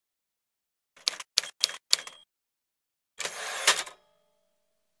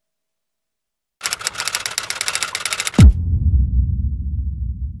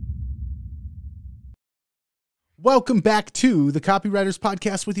Welcome back to the Copywriters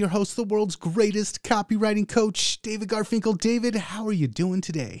Podcast with your host, the world's greatest copywriting coach, David Garfinkel. David, how are you doing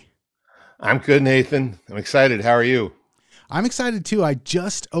today? I'm good, Nathan. I'm excited. How are you? I'm excited too. I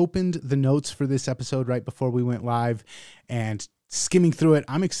just opened the notes for this episode right before we went live and skimming through it.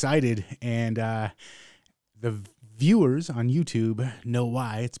 I'm excited. And the viewers on YouTube know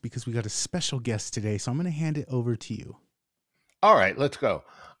why. It's because we got a special guest today. So I'm going to hand it over to you. All right, let's go.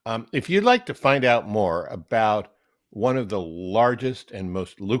 If you'd like to find out more about one of the largest and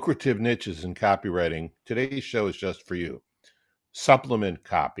most lucrative niches in copywriting, today's show is just for you. Supplement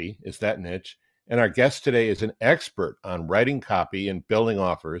copy is that niche, and our guest today is an expert on writing copy and building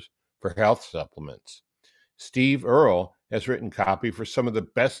offers for health supplements. Steve Earle has written copy for some of the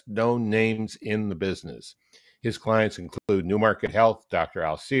best-known names in the business. His clients include Newmarket Health,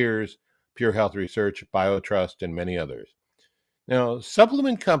 Dr. Sears, Pure Health Research, BioTrust, and many others. Now,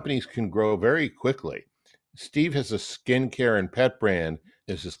 supplement companies can grow very quickly. Steve has a skincare and pet brand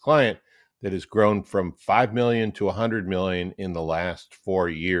as his client that has grown from 5 million to 100 million in the last 4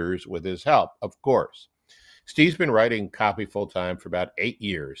 years with his help, of course. Steve's been writing copy full-time for about 8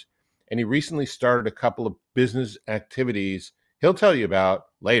 years, and he recently started a couple of business activities he'll tell you about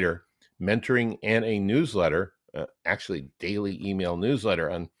later, mentoring and a newsletter, actually daily email newsletter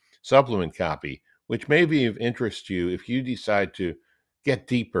on supplement copy, which may be of interest to you if you decide to get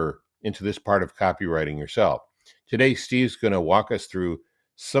deeper into this part of copywriting yourself. Today, Steve's going to walk us through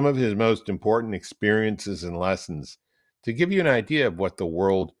some of his most important experiences and lessons to give you an idea of what the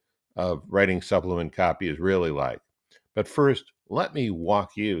world of writing supplement copy is really like. But first, let me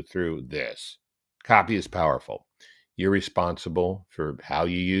walk you through this. Copy is powerful. You're responsible for how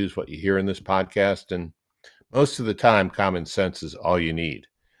you use what you hear in this podcast, and most of the time, common sense is all you need.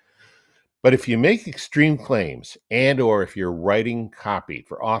 But if you make extreme claims or if you're writing copy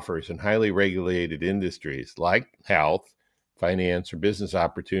for offers in highly regulated industries like health, finance, or business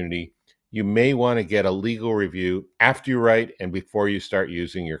opportunity, you may want to get a legal review after you write and before you start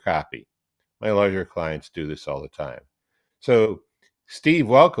using your copy. My larger clients do this all the time. So, Steve,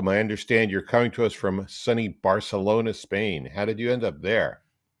 welcome. I understand you're coming to us from sunny Barcelona, Spain. How did you end up there?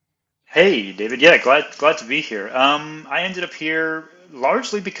 Hey, David. Yeah, glad to be here. I ended up here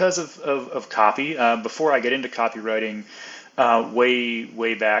largely because of copy. Before I get into copywriting,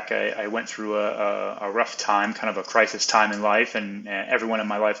 way back, I went through a rough time, kind of a crisis time in life, and everyone in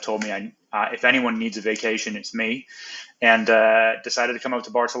my life told me if anyone needs a vacation, it's me. And decided to come out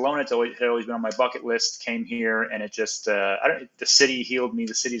to Barcelona. It had always been on my bucket list. Came here, and it just the city healed me.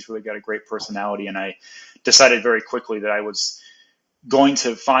 The city's really got a great personality, and I decided very quickly that I was going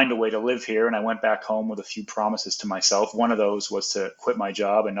to find a way to live here. And I went back home with a few promises to myself. One of those was to quit my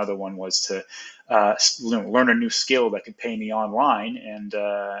job. Another one was to learn a new skill that could pay me online. And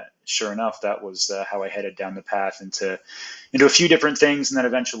sure enough, that was how I headed down the path into a few different things, and then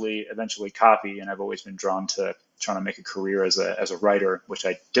eventually copy. And I've always been drawn to trying to make a career as a writer, which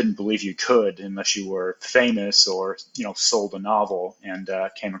I didn't believe you could unless you were famous or sold a novel, and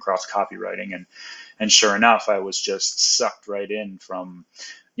came across copywriting. And sure enough, I was just sucked right in from,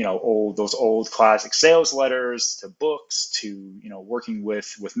 those old classic sales letters to books to, working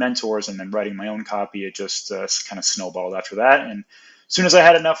with mentors and then writing my own copy. It just kind of snowballed after that. And as soon as I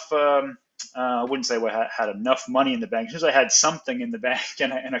had enough, I wouldn't say I had enough money in the bank. As soon as I had something in the bank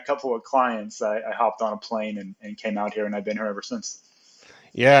and a couple of clients, I hopped on a plane and came out here, and I've been here ever since.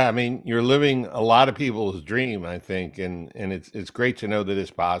 Yeah, I mean, you're living a lot of people's dream, I think, and it's great to know that it's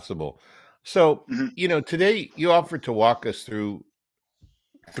possible. So, Mhm. today you offered to walk us through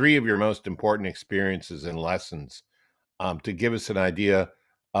 3 of your most important experiences and lessons, to give us an idea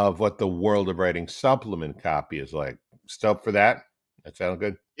of what the world of writing supplement copy is like. Stoked for that? That sound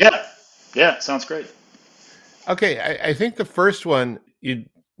good? Yeah, yeah, sounds great. Okay, I think the first one, you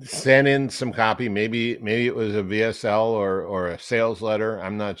sent in some copy, maybe it was a VSL or a sales letter,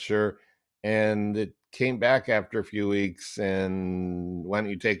 I'm not sure, and it came back after a few weeks, and why don't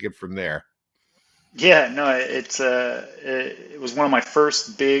you take it from there? Yeah, no, it was one of my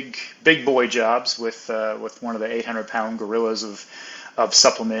first big boy jobs with one of the 800-pound gorillas of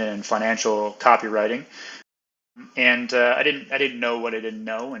supplement and financial copywriting. And I didn't know what I didn't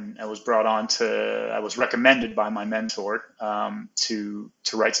know, and I was recommended by my mentor to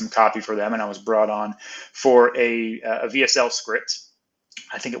write some copy for them, and I was brought on for a VSL script.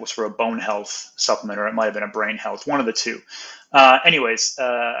 I think it was for a bone health supplement, or it might have been a brain health, one of the two. Anyways,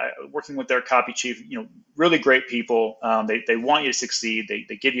 working with their copy chief, really great people. They want you to succeed.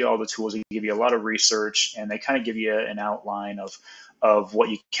 They give you all the tools. They give you a lot of research, and they kind of give you an outline of what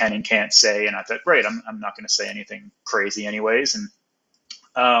you can and can't say. And I thought, great, I'm not going to say anything crazy anyways. And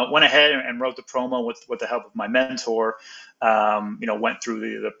Went ahead and wrote the promo with the help of my mentor. Went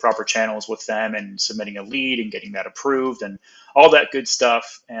through the proper channels with them and submitting a lead and getting that approved and all that good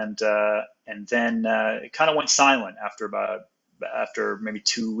stuff. And then it kind of went silent after maybe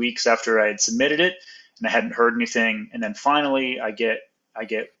 2 weeks after I had submitted it, and I hadn't heard anything. And then finally, I get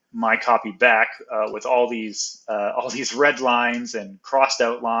my copy back with all these red lines and crossed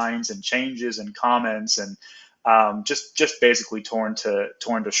out lines and changes and comments and just basically torn to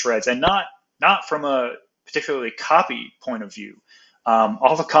shreds, and not from a particularly copy point of view.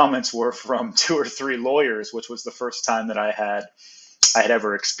 All the comments were from 2 or 3 lawyers, which was the first time that I had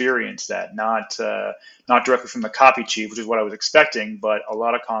ever experienced that. Not directly from the copy chief, which is what I was expecting, but a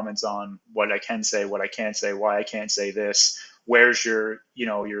lot of comments on what I can say, what I can't say, why I can't say this. Where's your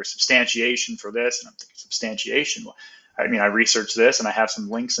substantiation for this? And I'm thinking, substantiation? I mean, I researched this and I have some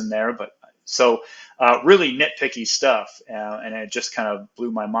links in there, but so really nitpicky stuff, and it just kind of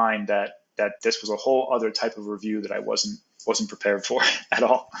blew my mind that this was a whole other type of review that I wasn't prepared for at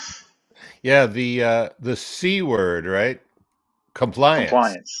all. Yeah, the C word, right? Compliance.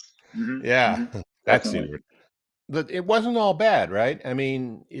 Compliance. Mm-hmm. Yeah, Mm-hmm. that's C Definitely. word. But it wasn't all bad, right? I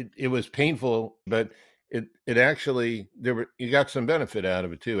mean, it was painful, but it actually you got some benefit out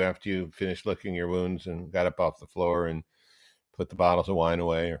of it too after you finished licking your wounds and got up off the floor and put the bottles of wine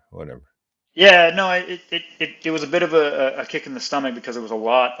away or whatever. Yeah, no, it was a bit of a kick in the stomach because there was a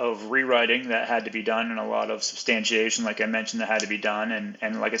lot of rewriting that had to be done and a lot of substantiation, like I mentioned, that had to be done.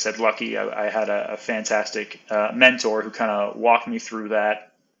 And like I said, lucky I had a fantastic mentor who kind of walked me through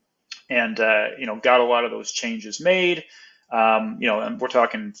that and got a lot of those changes made. And we're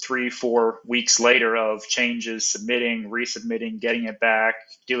talking 3-4 weeks later of changes, submitting, resubmitting, getting it back,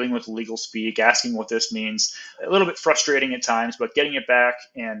 dealing with legal speak, asking what this means. A little bit frustrating at times, but getting it back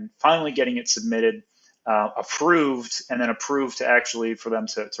and finally getting it submitted, approved, and then approved to actually for them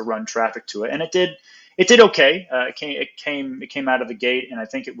to run traffic to it. And it did. It did okay. It came out of the gate, and I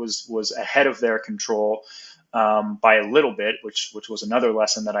think it was ahead of their control by a little bit, which was another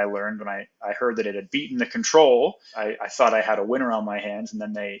lesson that I learned when I heard that it had beaten the control. I thought I had a winner on my hands, and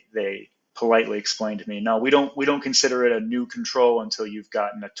then they politely explained to me, no, we don't consider it a new control until you've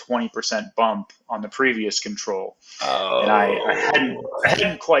gotten a 20% bump on the previous control. Oh. And I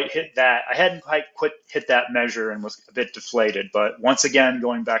hadn't quite hit that. I hadn't quite hit that measure and was a bit deflated. But once again,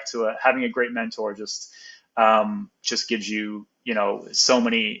 going back to having a great mentor just gives you, so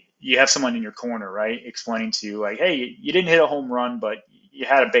many. You have someone in your corner, right, explaining to you like, hey, you didn't hit a home run, but you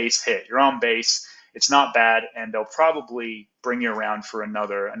had a base hit. You're on base. It's not bad, and they'll probably bring you around for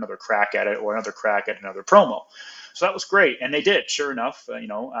another crack at it or another crack at another promo. So that was great, and they did. Sure enough,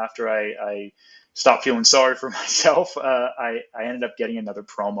 after I stopped feeling sorry for myself, I ended up getting another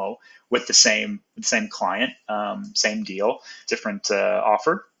promo with the same client, same deal, different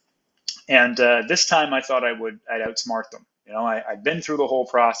offer. And this time I thought I'd outsmart them. I'd been through the whole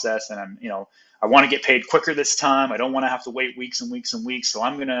process, and I want to get paid quicker this time. I don't want to have to wait weeks and weeks and weeks. So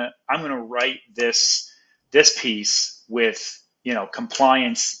I'm gonna write this piece with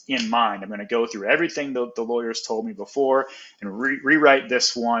compliance in mind. I'm going to go through everything the lawyers told me before and rewrite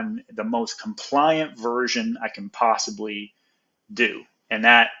this one the most compliant version I can possibly do. And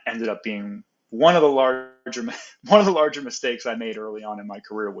that ended up being one of the larger mistakes I made early on in my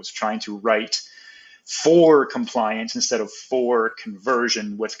career, was trying to write for compliance instead of for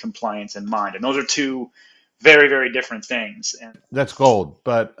conversion with compliance in mind. And those are two very, very different things. And that's gold.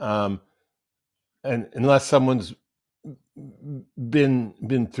 But and unless someone's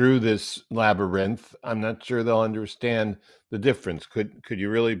been through this labyrinth, I'm not sure they'll understand the difference. Could you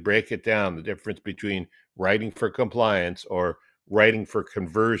really break it down, the difference between writing for compliance or writing for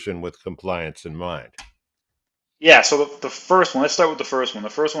conversion with compliance in mind? Yeah, so the first one, let's start with the first one. The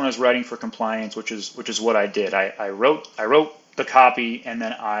first one is writing for compliance, which is what I did. I wrote the copy, and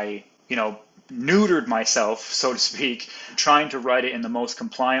then I, neutered myself, so to speak, trying to write it in the most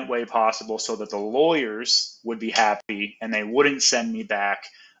compliant way possible so that the lawyers would be happy and they wouldn't send me back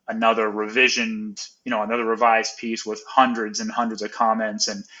another another revised piece with hundreds and hundreds of comments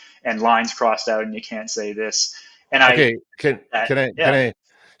and lines crossed out and you can't say this. And okay, can I?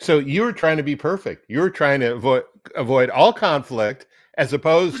 So you were trying to be perfect. You were trying to avoid all conflict, as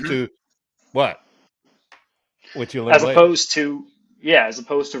opposed to what? What you learned as later. opposed to as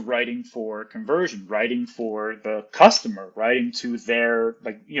opposed to writing for conversion, writing for the customer, writing to their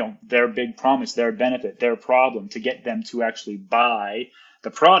their big promise, their benefit, their problem, to get them to actually buy the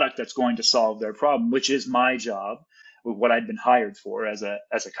product that's going to solve their problem, which is my job, what I'd been hired for as a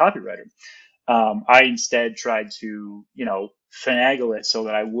copywriter. I instead tried to, finagle it so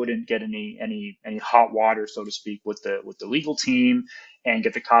that I wouldn't get any hot water, so to speak, with the legal team, and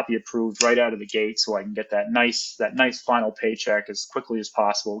get the copy approved right out of the gate, so I can get that nice final paycheck as quickly as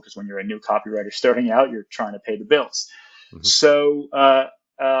possible. Because when you're a new copywriter starting out, you're trying to pay the bills. Mhm. So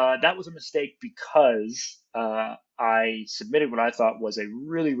that was a mistake because I submitted what I thought was a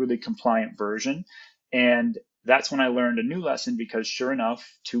really, really compliant version. And that's when I learned a new lesson, because sure enough,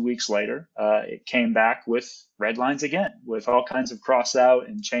 2 weeks later, it came back with red lines again, with all kinds of cross out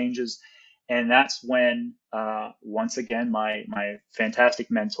and changes. And that's when, once again, my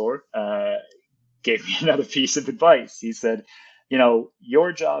fantastic mentor gave me another piece of advice. He said,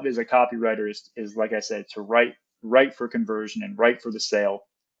 your job as a copywriter is like I said, to write for conversion and write for the sale,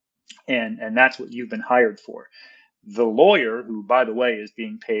 and that's what you've been hired for. The lawyer, who, by the way, is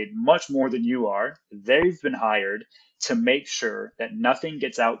being paid much more than you are, they've been hired to make sure that nothing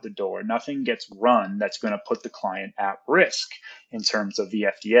gets out the door, nothing gets run that's going to put the client at risk in terms of the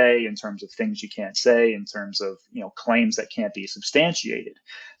FDA, in terms of things you can't say, in terms of claims that can't be substantiated.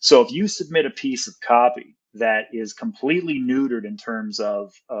 So if you submit a piece of copy that is completely neutered in terms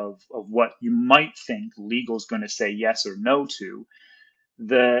of what you might think legal's going to say yes or no to,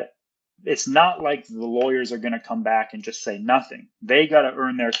 the it's not like the lawyers are going to come back and just say nothing. They got to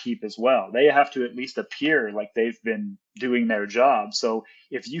earn their keep as well. They have to at least appear like they've been doing their job. So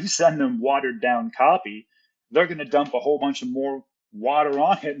if you send them watered down copy, they're going to dump a whole bunch of more water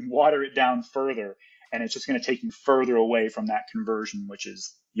on it and water it down further. And it's just going to take you further away from that conversion, which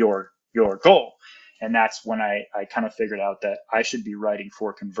is your goal. And that's when I kind of figured out that I should be writing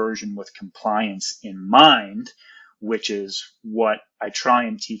for conversion with compliance in mind, which is what I try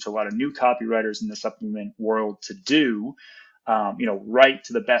and teach a lot of new copywriters in the supplement world to do. Write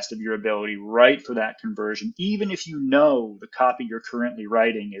to the best of your ability, write for that conversion, even if you know the copy you're currently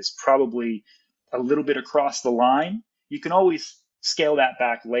writing is probably a little bit across the line. You can always scale that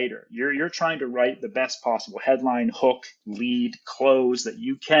back later. You're trying to write the best possible headline, hook, lead, close that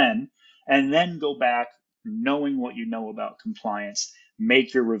you can, and then go back knowing what you know about compliance,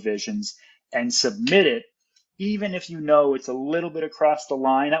 make your revisions, and submit it even if you know it's a little bit across the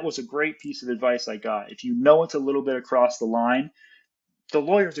line. That was a great piece of advice I got. If you know it's a little bit across the line, the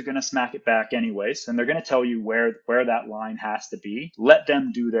lawyers are going to smack it back anyways, and they're going to tell you where that line has to be. Let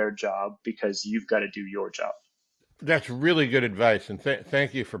them do their job, because you've got to do your job. That's really good advice, and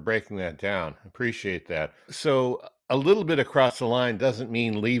thank you for breaking that down. Appreciate that. So, a little bit across the line doesn't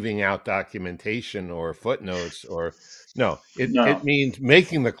mean leaving out documentation or footnotes, or no, it No. means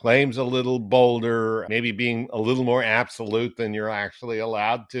making the claims a little bolder, maybe being a little more absolute than you're actually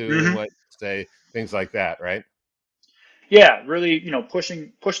allowed to in Hmm. what you say, things like that, right? Yeah, really,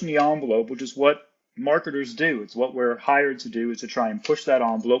 pushing the envelope, which is what marketers do. It's what we're hired to do, is to try and push that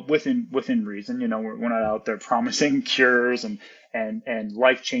envelope within reason. We're not out there promising cures and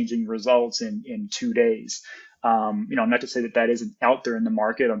life-changing results in 2 days. Not to say that isn't out there in the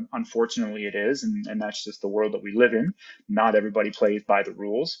market. Unfortunately, it is, and that's just the world that we live in. Not everybody plays by the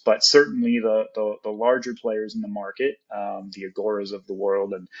rules, but certainly the larger players in the market, the Agoras of the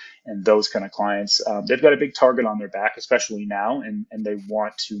world, and those kind of clients, they've got a big target on their back, especially now, and they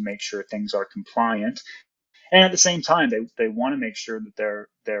want to make sure things are compliant. And at the same time, they want to make sure that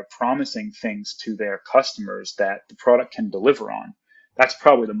they're promising things to their customers that the product can deliver on. That's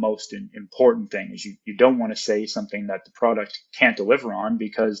probably the most important thing, is you don't want to say something that the product can't deliver on,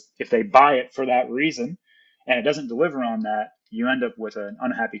 because if they buy it for that reason and it doesn't deliver on that, you end up with an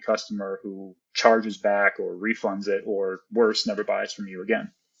unhappy customer who charges back or refunds it, or worse, never buys from you again.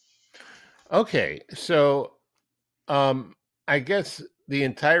 Okay, so um, I guess the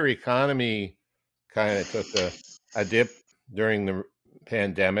entire economy kind of took a dip during the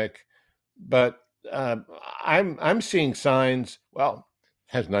pandemic, but I'm seeing signs. Well,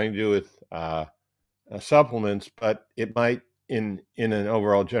 has nothing to do with supplements, but it might in an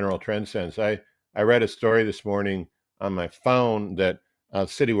overall general trend sense. I read a story this morning on my phone that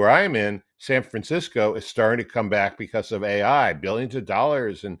city where I'm in, San Francisco, is starting to come back because of AI. Billions of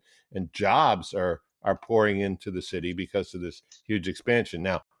dollars and jobs are pouring into the city because of this huge expansion.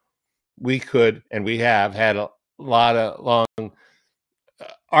 Now, we could and we have had a lot of long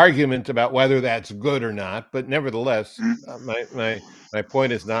argument about whether that's good or not, but nevertheless, Mhm. my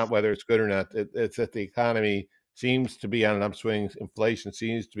point is not whether it's good or not. It's that the economy seems to be on an upswing. Inflation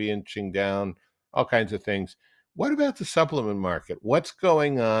seems to be inching down. All kinds of things. What about the supplement market? What's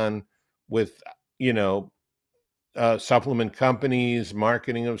going on with you know supplement companies,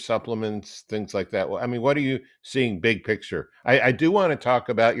 marketing of supplements, things like that? Well, I mean, what are you seeing big picture? I do want to talk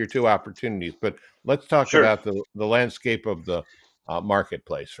about your two opportunities, but let's talk Sure. about the landscape of the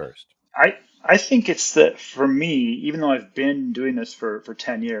marketplace first. I think it's that for me, even though I've been doing this for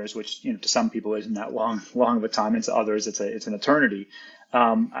 10 years, which, to some people isn't that long of a time, and to others it's an eternity.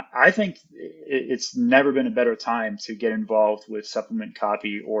 I think it's never been a better time to get involved with supplement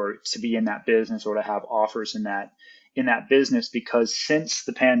copy or to be in that business or to have offers in that business because since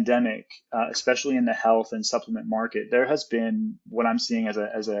the pandemic, especially in the health and supplement market, there has been what I'm seeing as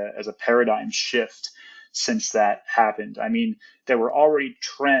a paradigm shift since that happened. I mean, there were already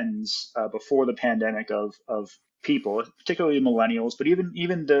trends before the pandemic of people, particularly millennials, but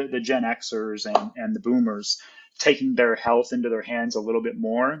even the Gen Xers and the boomers taking their health into their hands a little bit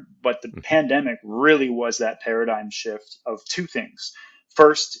more. But the pandemic really was that paradigm shift of two things.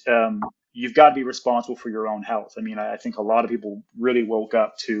 First, you've got to be responsible for your own health. I mean, I think a lot of people really woke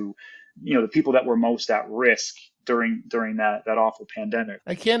up to, the people that were most at risk during that awful pandemic.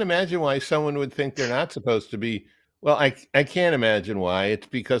 I can't imagine why someone would think they're not supposed to be. Well, I can't imagine why. It's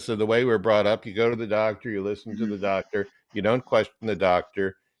because of the way we're brought up. You go to the doctor, you listen to the doctor, you don't question the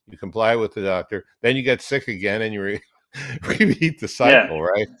doctor, you comply with the doctor, then you get sick again and you repeat the Yeah, cycle,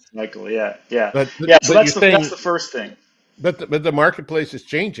 right? Michael. Yeah, yeah, But but, yeah. So but you're that's saying, the first thing. but the marketplace is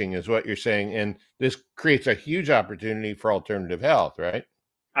changing, is what you're saying, and this creates a huge opportunity for alternative health, right?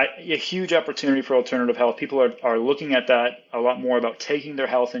 A huge opportunity for alternative health. People are looking at that a lot more about taking their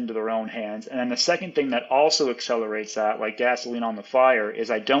health into their own hands. And then the second thing that also accelerates that, like gasoline on the fire, is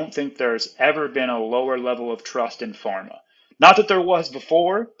I don't think there's ever been a lower level of trust in pharma. Not that there was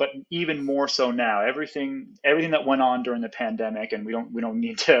before, but even more so now. Everything that went on during the pandemic, and we don't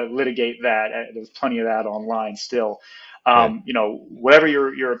need to litigate that. There's plenty of that online still. Right. Whatever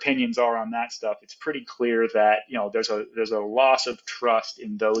your opinions are on that stuff, it's pretty clear that there's a loss of trust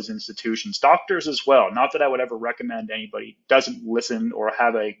in those institutions, doctors as well. Not that I would ever recommend anybody doesn't listen or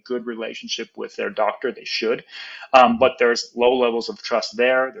have a good relationship with their doctor. They should, but there's low levels of trust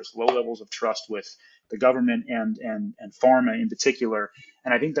there. There's low levels of trust with the government and pharma in particular,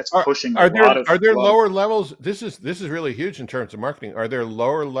 and I think that's Are pushing a are there lot of are a there lot of. lower levels? This is really huge in terms of marketing. Are there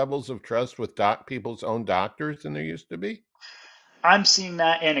lower levels of trust with people's own doctors than there used to be? I'm seeing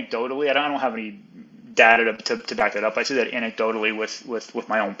that anecdotally. I don't have any data to back that up. I see that anecdotally with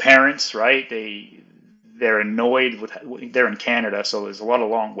my own parents, right? They're annoyed they're in Canada, so there's a lot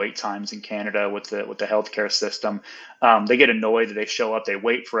of long wait times in Canada with the healthcare system. They get annoyed that they show up, they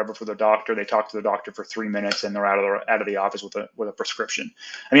wait forever for their doctor, they talk to the doctor for 3 minutes, and they're out of the office with a prescription.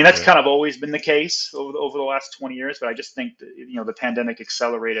 I mean, that's Right. kind of always been the case over the last 20 years, but I just think that, the pandemic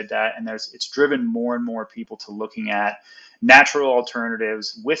accelerated that, and it's driven more and more people to looking at natural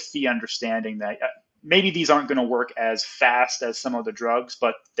alternatives with the understanding that maybe these aren't going to work as fast as some of the drugs,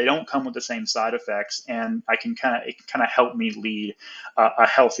 but they don't come with the same side effects, and it can kind of help me lead a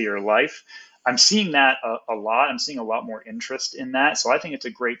healthier life. I'm seeing that a lot. I'm seeing a lot more interest in that. So I think it's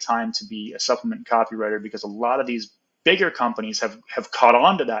a great time to be a supplement copywriter because a lot of these bigger companies have caught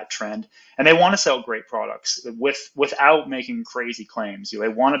on to that trend, and they want to sell great products without making crazy claims. They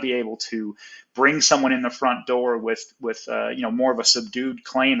want to be able to bring someone in the front door with more of a subdued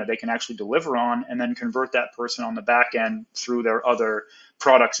claim that they can actually deliver on, and then convert that person on the back end through their other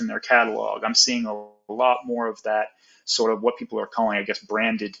products in their catalog. I'm seeing a lot more of that sort of what people are calling, I guess,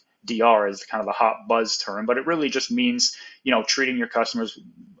 branded DR is kind of the hot buzz term, but it really just means treating your customers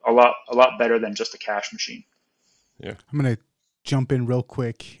a lot better than just a cash machine. Yeah. I'm going to jump in real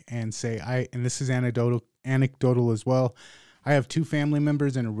quick and say and this is anecdotal as well. I have two family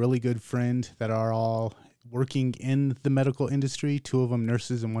members and a really good friend that are all working in the medical industry, two of them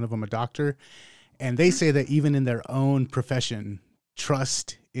nurses and one of them a doctor. And they say that even in their own profession,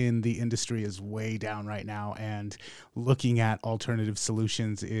 trust in the industry is way down right now. And looking at alternative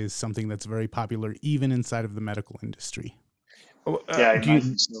solutions is something that's very popular, even inside of the medical industry. Yeah, Do I you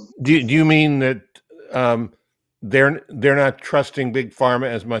think so. do you mean that um, they're not trusting big pharma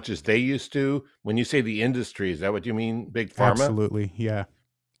as much as they used to? When you say the industry, is that what you mean, big pharma? Absolutely. Yeah.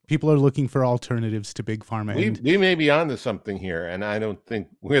 People are looking for alternatives to big pharma. And We may be onto something here, and I don't think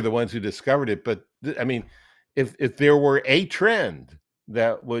we're the ones who discovered it. But I mean, if there were a trend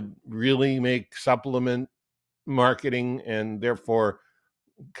that would really make supplement marketing and therefore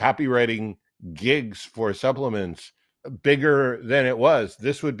copywriting gigs for supplements bigger than it was,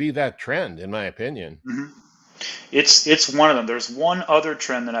 this would be that trend, in my opinion. Mhm. It's one of them. There's one other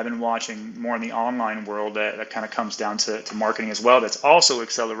trend that I've been watching more in the online world that kind of comes down to marketing as well. That's also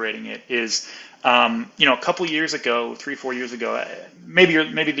accelerating it. Is a couple years ago, 3-4 years ago, maybe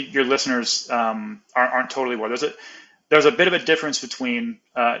your listeners aren't totally aware. There's a bit of a difference between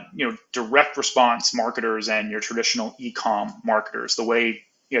direct response marketers and your traditional e-com marketers. The way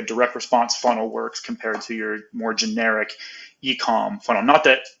direct response funnel works compared to your more generic e-com funnel. Not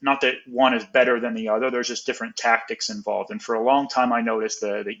that one is better than the other. There's just different tactics involved. And for a long time, I noticed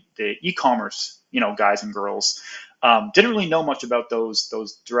the e-commerce, guys and girls, didn't really know much about those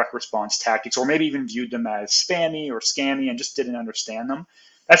direct response tactics, or maybe even viewed them as spammy or scammy and just didn't understand them.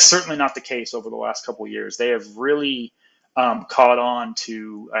 That's certainly not the case over the last couple of years. They have really caught on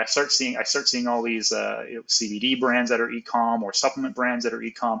to. I start seeing all these CBD brands that are e-com, or supplement brands that are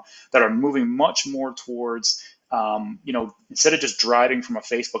e-com, that are moving much more towards instead of just driving from a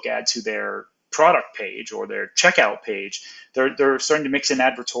Facebook ad to their product page or their checkout page, they're starting to mix in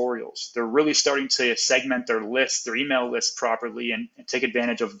advertorials. They're really starting to segment their list, their email list properly, and take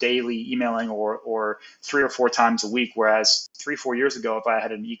advantage of daily emailing or 3 or 4 times a week. Whereas 3-4 years ago, if I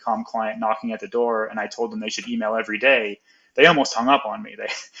had an e-com client knocking at the door and I told them they should email every day, they almost hung up on me.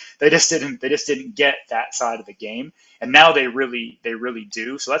 They just didn't get that side of the game. And now they really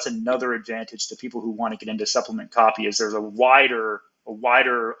do. So that's another advantage to people who want to get into supplement copy, is there's a wider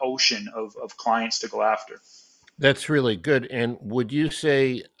ocean of clients to go after. That's really good. And would you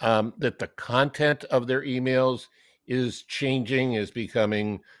say that the content of their emails is changing, is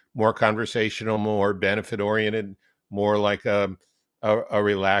becoming more conversational, more benefit oriented, more like a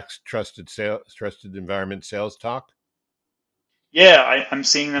relaxed, trusted environment sales talk? Yeah, I'm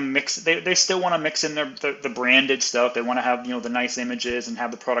seeing them mix. They still want to mix in the branded stuff. They want to have, the nice images and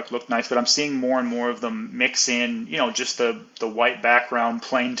have the product look nice. But I'm seeing more and more of them mix in, just the white background,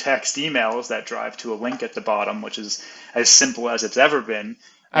 plain text emails that drive to a link at the bottom, which is as simple as it's ever been.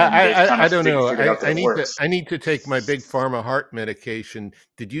 And they've kind I of don't know. figured out that it works. I need to take my big pharma heart medication.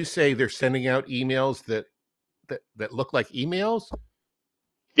 Did you say they're sending out emails that look like emails?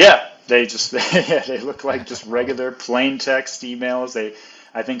 Yeah, they just they look like just regular plain text emails.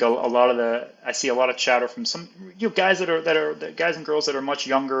 I think a lot of I see a lot of chatter from some guys that guys and girls that are much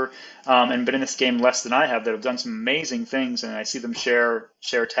younger, and been in this game less than I have, that have done some amazing things, and I see them share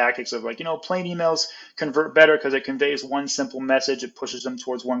tactics of, like, plain emails convert better because it conveys one simple message. It pushes them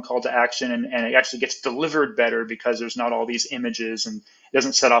towards one call to action, and it actually gets delivered better because there's not all these images, and it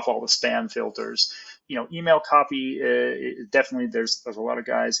doesn't set off all the spam filters. Email copy, definitely there's a lot of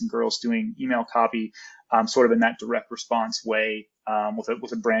guys and girls doing email copy, sort of in that direct response way,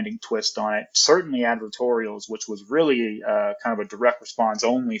 with a branding twist on it. Certainly advertorials, which was really kind of a direct response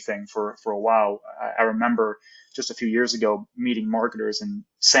only thing for a while. I remember just a few years ago meeting marketers and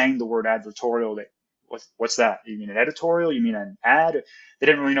saying the word advertorial. What's that? You mean an editorial? You mean an ad? They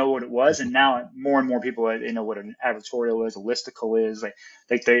didn't really know what it was, and now more and more people, they know what an advertorial is, a listicle is.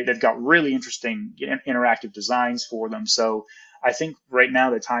 They've got really interesting interactive designs for them. So I think right now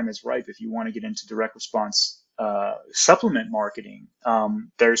the time is ripe if you want to get into direct response supplement marketing.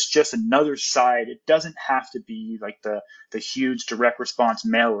 There's just another side. It doesn't have to be like the huge direct response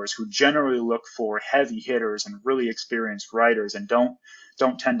mailers who generally look for heavy hitters and really experienced writers, and don't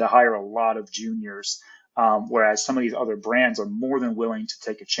tend to hire a lot of juniors. Whereas some of these other brands are more than willing to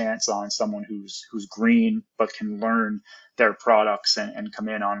take a chance on someone who's green but can learn their products and come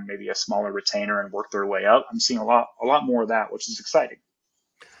in on maybe a smaller retainer and work their way up. I'm seeing a lot more of that, which is exciting.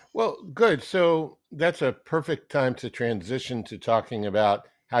 Well, good. So that's a perfect time to transition to talking about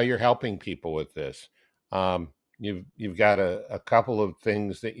how you're helping people with this. You've got a couple of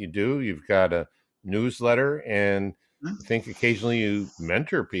things that you do. You've got a newsletter, and I think occasionally you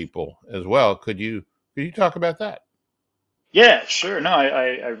mentor people as well. Could you talk about that? Yeah, sure. No,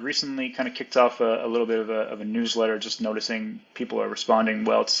 I recently kind of kicked off a little bit of a newsletter, just noticing people are responding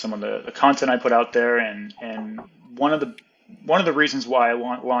well to some of the content I put out there, and one of the reasons why I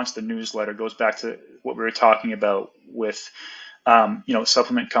launched the newsletter goes back to what we were talking about with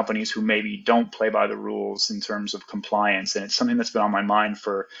supplement companies who maybe don't play by the rules in terms of compliance, and it's something that's been on my mind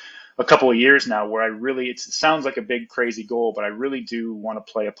for a couple of years now, where it sounds like a big crazy goal, but I really do want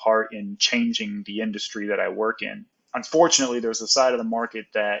to play a part in changing the industry that I work in. Unfortunately, there's a side of the market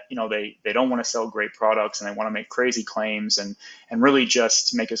that they don't want to sell great products, and they want to make crazy claims and really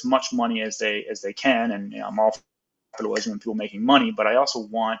just make as much money as they can. And I'm all for capitalism and people making money, but I also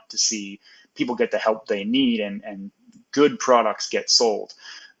want to see people get the help they need and good products get sold.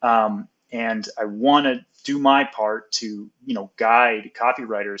 And I want to do my part to guide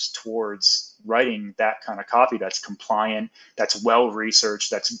copywriters towards writing that kind of copy that's compliant, that's well researched,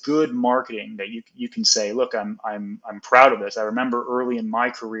 that's good marketing, that you can say, look, I'm proud of this. I remember early in my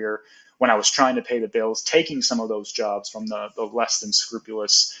career when I was trying to pay the bills, taking some of those jobs from the less than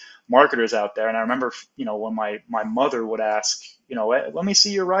scrupulous marketers out there. And I remember when my mother would ask, let me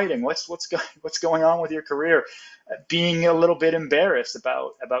see your writing. What's going on with your career? Being a little bit embarrassed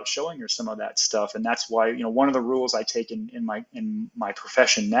about showing her some of that stuff. And that's why, one of the rules I take in my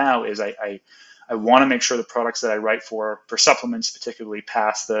profession now is I want to make sure the products that I write for supplements particularly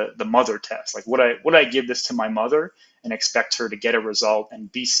pass the mother test. Like, would I give this to my mother and expect her to get a result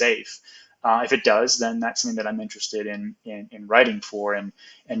and be safe? If it does, then that's something that I'm interested in writing for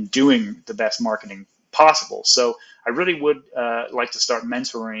and doing the best marketing possible. So I really would like to start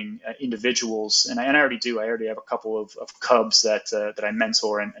mentoring individuals, and I already do. I already have a couple of cubs that I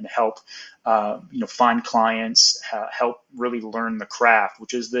mentor and help find clients, help really learn the craft,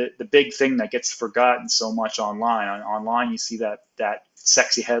 which is the big thing that gets forgotten so much online. Online, you see that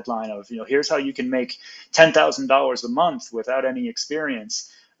sexy headline of here's how you can make $10,000 a month without any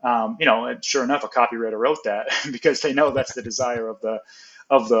experience. Sure enough, a copywriter wrote that because they know that's the desire of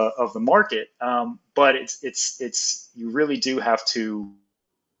the market. But it's you really do have to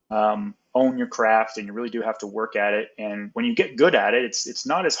own your craft, and you really do have to work at it. And when you get good at it, it's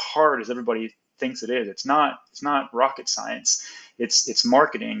not as hard as everybody thinks it is. It's not rocket science. It's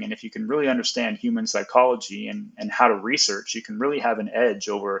marketing. And if you can really understand human psychology and how to research, you can really have an edge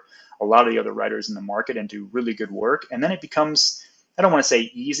over a lot of the other writers in the market and do really good work. And then it becomes, I don't want to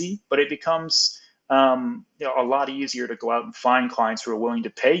say easy, but it becomes a lot easier to go out and find clients who are willing to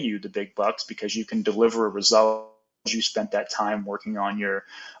pay you the big bucks because you can deliver a result. You spent that time working on your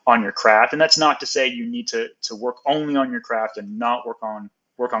craft. And that's not to say you need to work only on your craft and not work on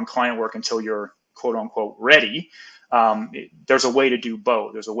client work until you're quote unquote ready. There's a way to do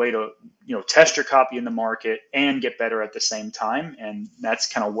both. There's a way to test your copy in the market and get better at the same time. And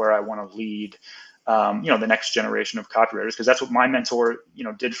that's kind of where I want to lead the next generation of copywriters, because that's what my mentor,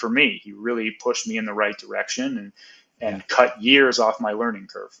 did for me. He really pushed me in the right direction and cut years off my learning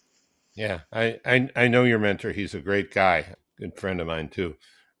curve. Yeah, I know your mentor. He's a great guy, good friend of mine too.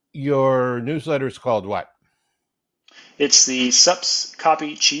 Your newsletter is called what? It's the SUPS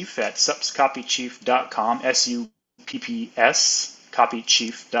Copy Chief at supscopychief.com, SUPPS,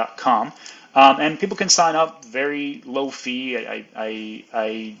 copychief.com. And people can sign up, very low fee.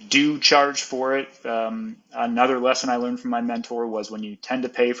 I do charge for it. Another lesson I learned from my mentor was when you tend to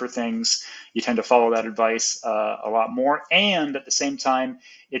pay for things, you tend to follow that advice a lot more. And at the same time,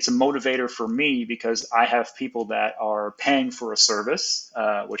 it's a motivator for me because I have people that are paying for a service,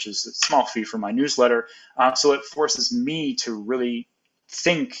 which is a small fee for my newsletter. So it forces me to really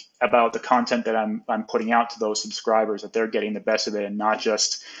think about the content that I'm putting out to those subscribers, that they're getting the best of it and not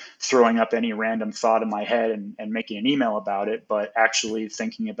just throwing up any random thought in my head and making an email about it, but actually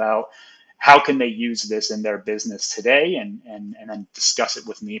thinking about how can they use this in their business today and then discuss it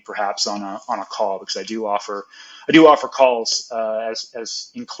with me perhaps on a call, because I do offer calls as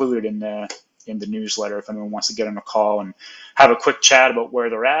included in the newsletter. If anyone wants to get on a call and have a quick chat about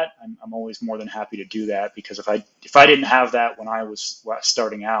where they're at, I'm always more than happy to do that, because if I didn't have that when I was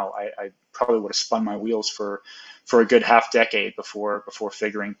starting out, I probably would have spun my wheels for a good half decade before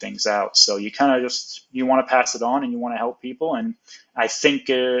figuring things out. So you kind of you want to pass it on and you want to help people. And I think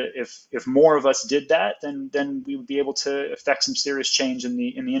if more of us did that, then we would be able to affect some serious change in the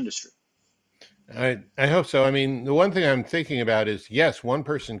industry. I hope so. I mean, the one thing I'm thinking about is, yes, one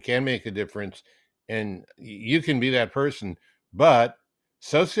person can make a difference and you can be that person, but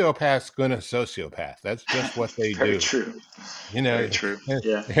sociopath's gonna sociopath. That's just what they Very do. True. Very true.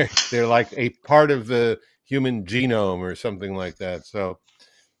 Yeah. They're like a part of the human genome or something like that. So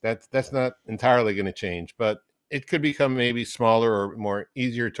that's not entirely going to change, but it could become maybe smaller or more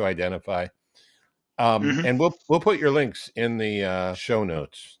easier to identify. And we'll put your links in the show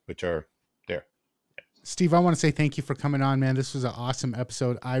notes, which are there. Steve, I want to say thank you for coming on, man. This was an awesome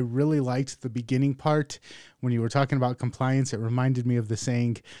episode. I really liked the beginning part when you were talking about compliance. It reminded me of the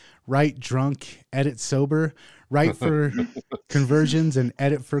saying, write drunk, edit sober, write for conversions and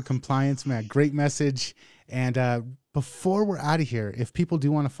edit for compliance. Man, great message. And before we're out of here, if people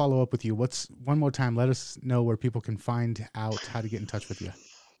do want to follow up with you, one more time, let us know where people can find out how to get in touch with you.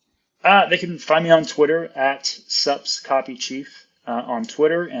 They can find me on Twitter at supscopychief. On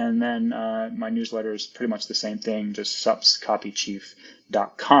Twitter, and then my newsletter is pretty much the same thing, just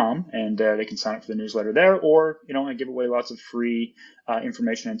supscopychief.com, and they can sign up for the newsletter there, or I give away lots of free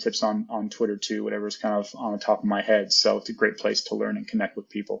information and tips on Twitter too, whatever's kind of on the top of my head. So it's a great place to learn and connect with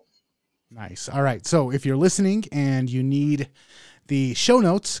people. Nice. All right. So if you're listening and you need the show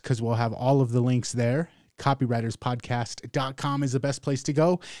notes, because we'll have all of the links there, copywriterspodcast.com is the best place to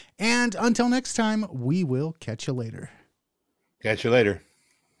go. And until next time, we will catch you later. Catch you later.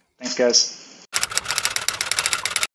 Thanks, guys.